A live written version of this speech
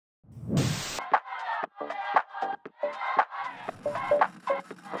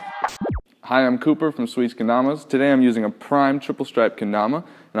Hi, I'm Cooper from Sweet's Kendamas. Today I'm using a prime triple stripe kendama,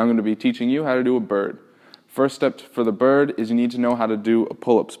 and I'm going to be teaching you how to do a bird. First step for the bird is you need to know how to do a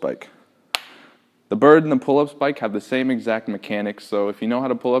pull-up spike. The bird and the pull-up spike have the same exact mechanics, so if you know how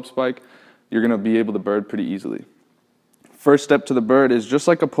to pull-up spike, you're going to be able to bird pretty easily. First step to the bird is just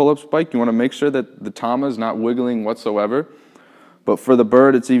like a pull-up spike, you want to make sure that the tama is not wiggling whatsoever. But for the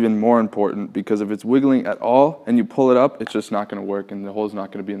bird, it's even more important because if it's wiggling at all and you pull it up, it's just not going to work and the hole's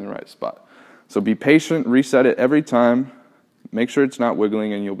not going to be in the right spot. So be patient, reset it every time, make sure it's not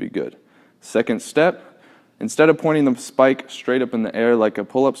wiggling and you'll be good. Second step, instead of pointing the spike straight up in the air like a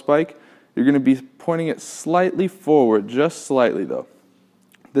pull-up spike, you're going to be pointing it slightly forward, just slightly though.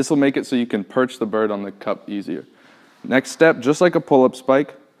 This will make it so you can perch the bird on the cup easier. Next step, just like a pull-up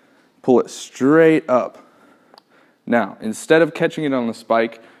spike, pull it straight up. Now, instead of catching it on the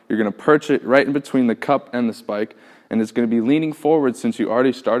spike, you're going to perch it right in between the cup and the spike, and it's going to be leaning forward since you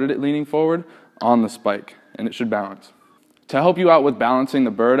already started it leaning forward on the spike, and it should balance. To help you out with balancing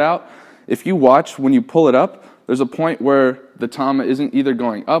the bird out, if you watch when you pull it up, there's a point where the tama isn't either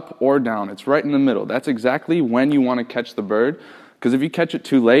going up or down. It's right in the middle. That's exactly when you want to catch the bird, because if you catch it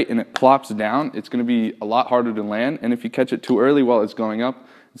too late and it plops down, it's going to be a lot harder to land, and if you catch it too early while it's going up,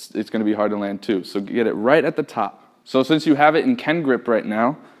 it's going to be hard to land too. So get it right at the top. So since you have it in Ken grip right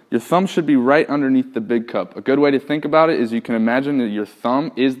now, your thumb should be right underneath the big cup. A good way to think about it is you can imagine that your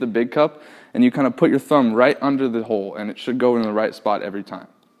thumb is the big cup, and you kind of put your thumb right under the hole, and it should go in the right spot every time.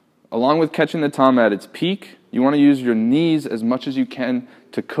 Along with catching the tama at its peak, you want to use your knees as much as you can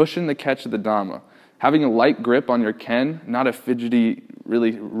to cushion the catch of the dama. Having a light grip on your Ken, not a fidgety,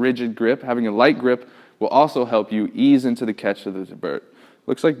 really rigid grip, having a light grip will also help you ease into the catch of the bird.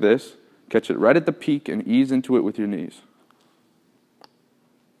 Looks like this. Catch it right at the peak and ease into it with your knees.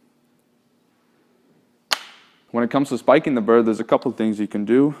 When it comes to spiking the bird, there's a couple things you can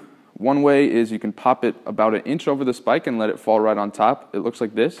do. One way is you can pop it about an inch over the spike and let it fall right on top. It looks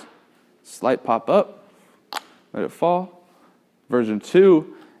like this. Slight pop up, let it fall. Version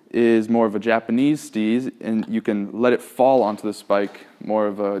 2 is more of a Japanese steez, and you can let it fall onto the spike, more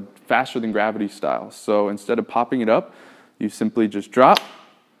of a faster than gravity style. So instead of popping it up, you simply just drop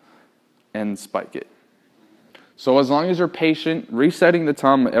and spike it. So as long as you're patient, resetting the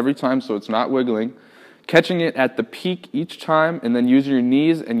tama every time so it's not wiggling, catching it at the peak each time, and then using your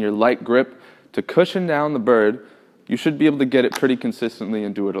knees and your light grip to cushion down the bird, you should be able to get it pretty consistently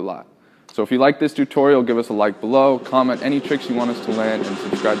and do it a lot. So if you like this tutorial, give us a like below, comment any tricks you want us to land, and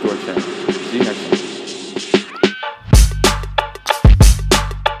subscribe to our channel.